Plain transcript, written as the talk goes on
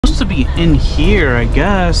be in here, I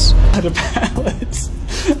guess. Out of pallets.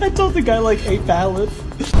 I told the guy like 8 pallets.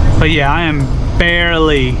 But yeah, I am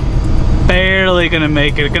barely gonna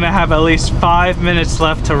make it. Gonna have at least 5 minutes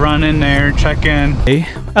left to run in there and check in.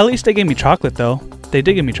 At least they gave me chocolate though. They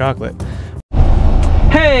did give me chocolate.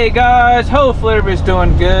 Hey guys, hopefully everybody's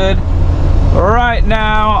doing good. Right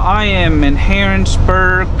now I am in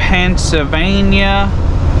Harrisburg, Pennsylvania.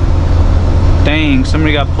 Dang,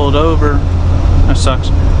 somebody got pulled over. That sucks.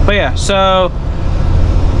 But yeah, so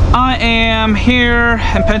I am here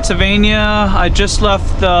in Pennsylvania. I just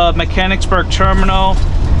left the Mechanicsburg terminal.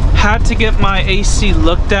 Had to get my AC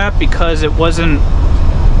looked at because it wasn't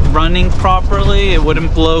running properly. It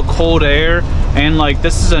wouldn't blow cold air, and like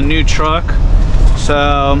this is a new truck,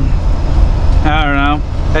 so I don't know.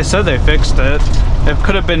 They said they fixed it. It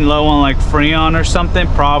could have been low on like Freon or something,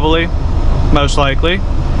 probably, most likely.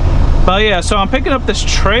 But yeah, so I'm picking up this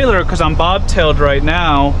trailer because I'm bobtailed right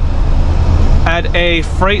now at a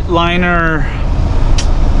Freightliner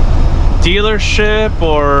dealership,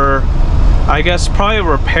 or I guess probably a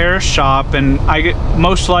repair shop, and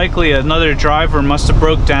most likely another driver must have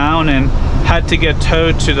broke down and had to get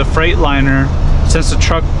towed to the Freightliner since the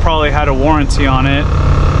truck probably had a warranty on it.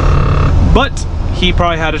 But he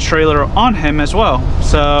probably had a trailer on him as well.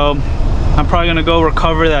 So I'm probably gonna go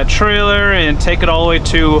recover that trailer and take it all the way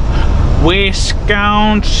to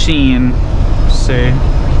Wisconsin. Let's see.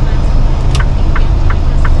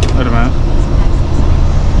 Wait a minute.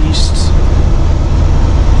 East.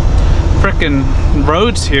 Frickin'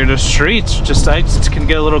 roads here, the streets, I just can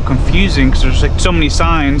get a little confusing because there's like so many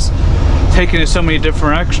signs taking in so many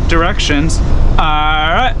different directions.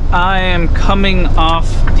 Alright, I am coming off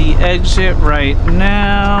the exit right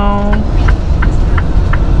now.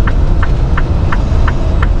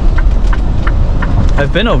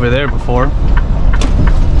 I've been over there before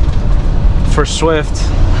for Swift.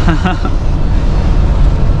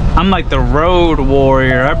 I'm like the road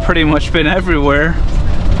warrior. I've pretty much been everywhere.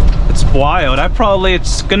 It's wild.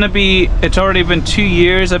 It's already been 2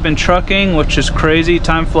 years I've been trucking, which is crazy.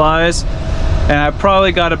 Time flies. And I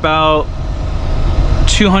probably got about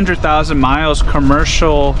 200,000 miles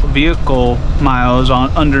commercial vehicle miles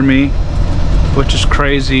under me, which is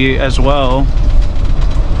crazy as well.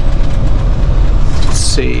 Let's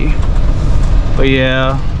see. But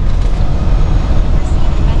yeah.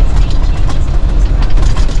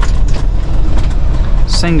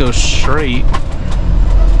 This thing goes straight.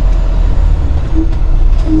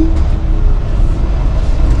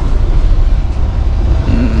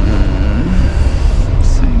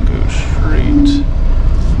 Thing goes straight.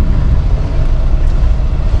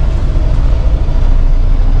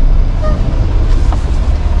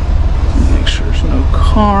 Make sure there's no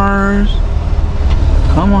cars.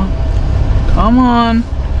 Come on. Come on.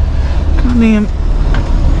 Goddamn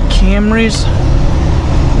Camrys.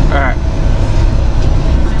 Alright.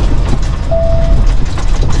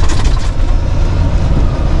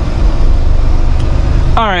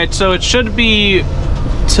 Alright, so it should be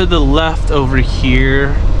to the left over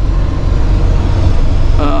here.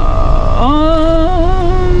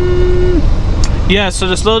 Yeah, so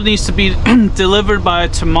this load needs to be delivered by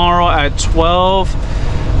tomorrow at 12.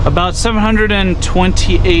 About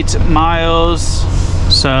 728 miles.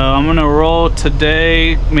 So I'm gonna roll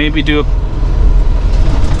today, maybe do,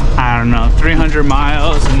 I don't know, 300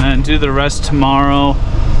 miles and then do the rest tomorrow.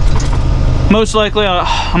 Most likely,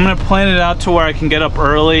 I'm gonna plan it out to where I can get up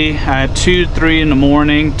early at 2, 3 in the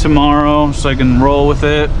morning tomorrow, so I can roll with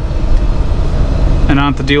it and not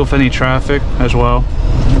have to deal with any traffic as well.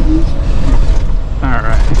 All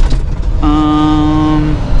right.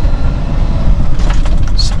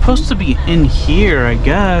 Supposed to be in here, I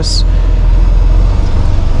guess.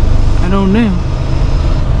 I don't know.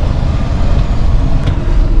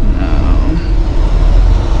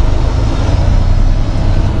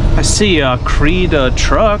 I see Creed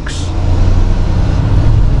trucks.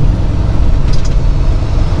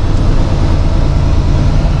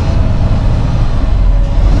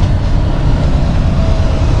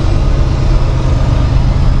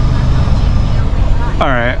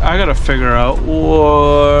 Alright, I gotta figure out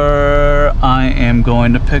where I am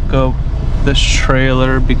going to pick up this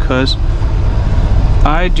trailer because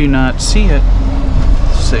I do not see it.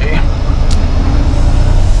 Let's see.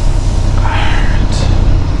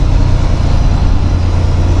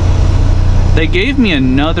 They gave me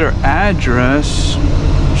another address,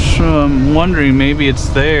 so I'm wondering maybe it's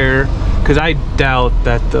there, because I doubt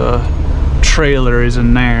that the trailer is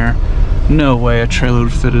in there. No way a trailer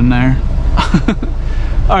would fit in there.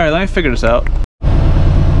 Alright, let me figure this out.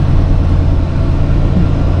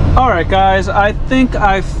 Alright Alright guys, I think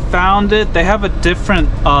I found it. They have a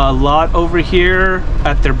different lot over here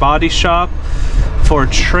at their body shop for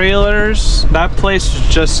trailers. That place is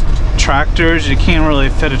just tractors. You can't really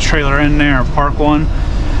fit a trailer in there or park one.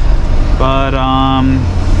 But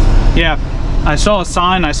yeah, I saw a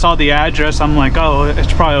sign, I saw the address. I'm like, oh,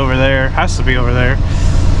 it's probably over there. It has to be over there.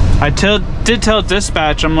 I did tell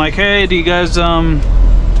dispatch, I'm like, hey, do you guys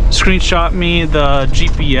screenshot me the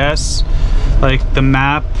GPS, like the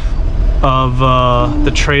map of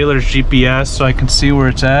the trailer's GPS, so I can see where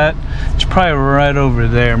it's at? It's probably right over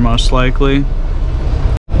there, most likely.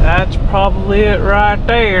 That's probably it right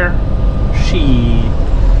there. She,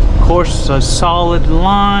 of course, a solid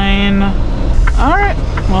line. All right,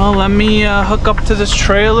 well, let me hook up to this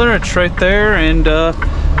trailer. It's right there, and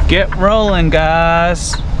get rolling,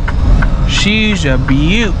 guys. She's a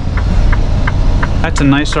beaut. That's a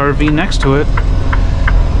nice RV next to it.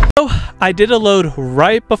 So I did a load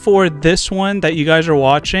right before this one that you guys are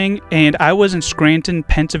watching, and I was in Scranton,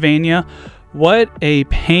 Pennsylvania. What a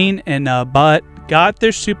pain in the butt. Got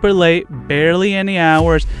there super late, barely any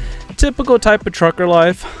hours. Typical type of trucker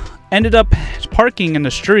life. Ended up parking in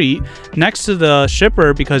the street next to the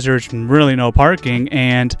shipper because there's really no parking,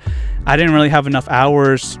 and I didn't really have enough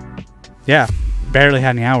hours. Yeah, barely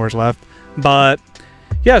had any hours left. But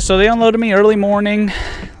yeah, so they unloaded me early morning,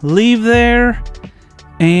 leave there,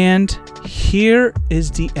 and here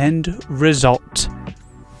is the end result.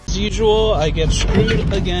 As usual, I get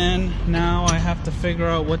screwed again. Now I have to figure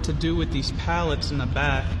out what to do with these pallets in the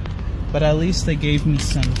back, but at least they gave me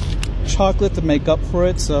some chocolate to make up for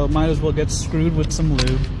it, so might as well get screwed with some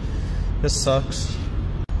lube. This sucks.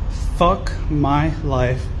 Fuck my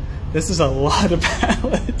life. This is a lot of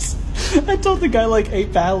pallets. I told the guy like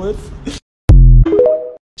 8 pallets.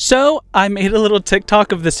 So I made a little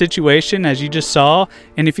TikTok of the situation, as you just saw,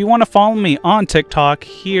 and if you want to follow me on TikTok,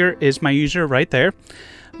 here is my user right there.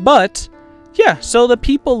 But yeah, so the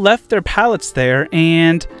people left their pallets there,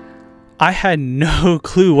 and I had no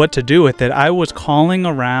clue what to do with it. I was calling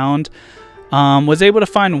around, was able to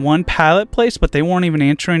find one pallet place, but they weren't even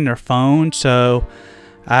answering their phone, so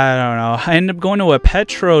I don't know. I ended up going to a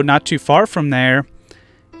Petro not too far from there,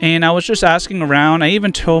 and I was just asking around. I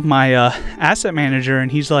even told my asset manager,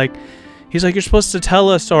 and he's like, you're supposed to tell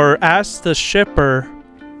us or ask the shipper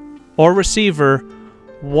or receiver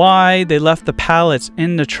why they left the pallets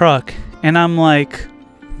in the truck. And I'm like,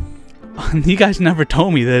 you guys never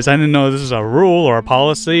told me this. I didn't know this is a rule or a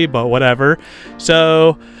policy, but whatever.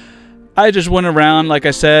 So I just went around, like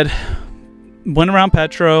I said, went around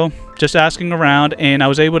Petro, just asking around, and I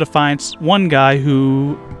was able to find one guy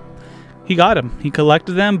who, he got them. He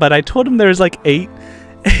collected them, but I told him there was like 8,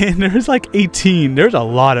 and there was like 18. There's a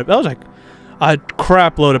lot of, that was like a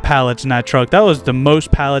crap load of pallets in that truck. That was the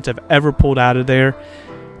most pallets I've ever pulled out of there.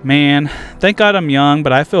 Man, thank God I'm young,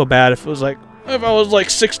 but I feel bad if I was like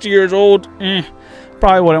 60 years old,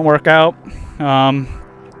 probably wouldn't work out.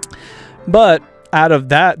 But out of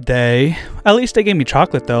that day, at least they gave me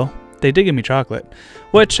chocolate though. They did give me chocolate,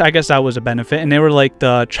 which I guess that was a benefit. And they were like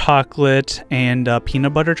the chocolate and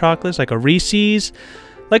peanut butter chocolates, like a Reese's,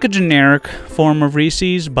 like a generic form of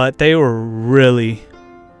Reese's, but they were really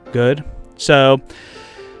good. So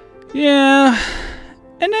yeah.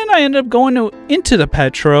 And then I ended up going into the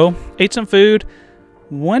Petro, ate some food,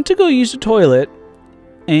 went to go use the toilet,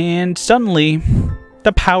 and suddenly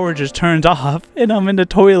the power just turns off, and I'm in the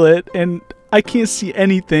toilet, and I can't see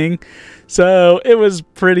anything. So it was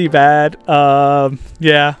pretty bad.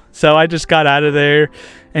 Yeah, so I just got out of there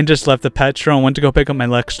and just left the Petro and went to go pick up my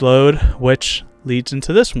next load, which leads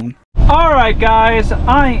into this one. Alright guys,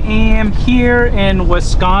 I am here in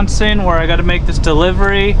Wisconsin where I got to make this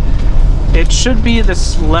delivery. It should be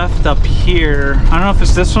this left up here. I don't know if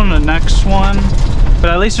it's this one or the next one, but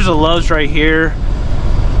at least there's a Lowe's right here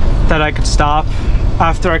that I could stop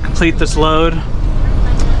after I complete this load.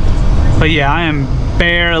 But yeah, I am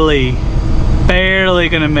barely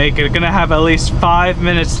gonna make it. Gonna have at least 5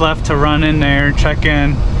 minutes left to run in there and check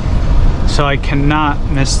in, so I cannot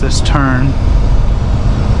miss this turn.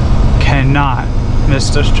 Cannot miss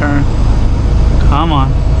this turn. Come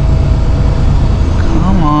on.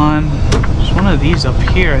 Come on. There's one of these up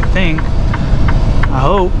here, I think. I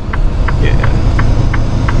hope. Yeah.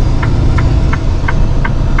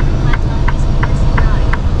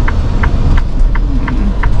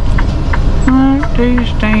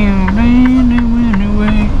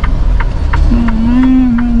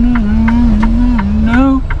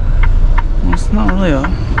 No. Well, it's not really a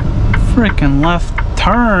freaking left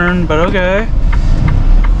turn, but okay.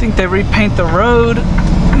 I think they repaint the road,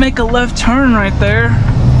 make a left turn right there.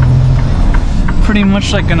 Pretty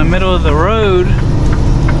much like in the middle of the road.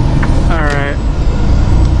 Alright.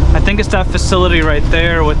 I think it's that facility right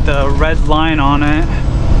there with the red line on it.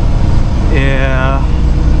 Yeah.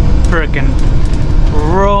 Frickin'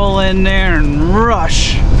 roll in there and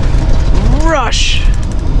rush. Rush!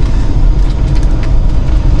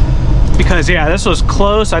 Because yeah, this was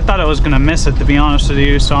close. I thought I was gonna miss it, to be honest with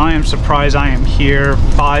you. So I am surprised I am here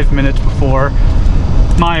 5 minutes before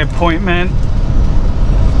my appointment.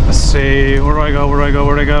 Let's see, where do I go, where do I go,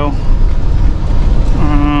 where do I go?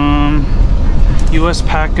 US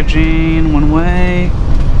packaging, one way.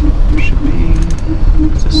 Should be,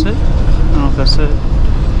 is this it? I don't know if that's it.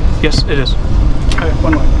 Yes, it is. Okay,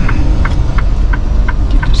 one way.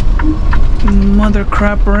 Get this mother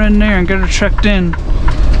crapper in there and get her checked in.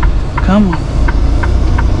 Come on.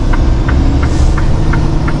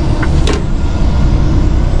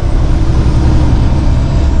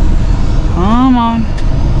 Come on.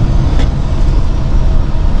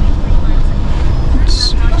 Let's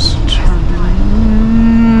see, let's turn.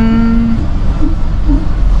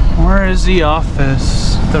 Where is the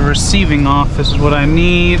office? The receiving office is what I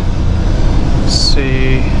need. Let's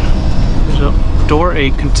see. There's a door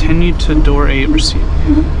 8. Continue to door 8 receive.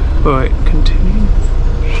 Wait, continue.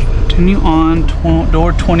 Continue on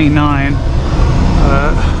door 29.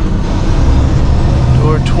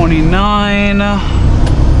 Door 29.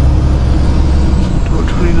 Door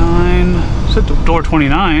 29. Is it door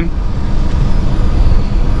 29?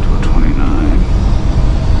 Door 29.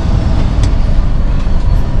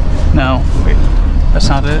 No, wait. That's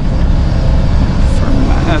not it.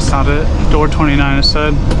 That's not it. Door 29 it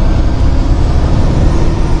said.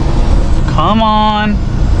 Come on.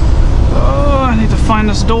 Oh, I need to find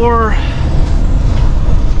this door.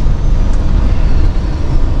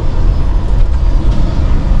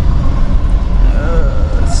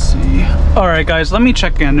 Let's see. Alright guys, let me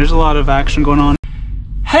check in. There's a lot of action going on.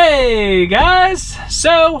 Hey guys!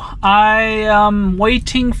 So, I am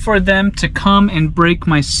waiting for them to come and break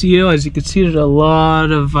my seal. As you can see, there's a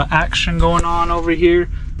lot of action going on over here.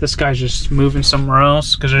 This guy's just moving somewhere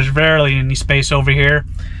else because there's barely any space over here.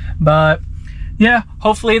 But yeah,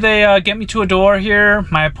 hopefully they get me to a door here.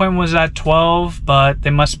 My appointment was at 12, but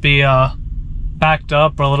they must be backed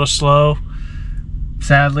up or a little slow,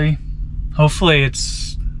 sadly. Hopefully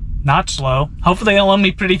it's not slow. Hopefully they'll let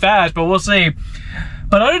me pretty fast, but we'll see.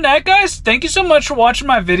 But other than that, guys, thank you so much for watching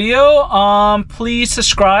my video. Please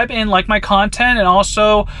subscribe and like my content, and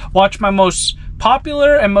also watch my most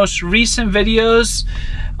popular and most recent videos.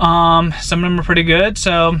 Some of them are pretty good,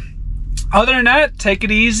 so other than that, take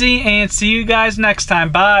it easy and see you guys next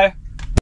time. Bye.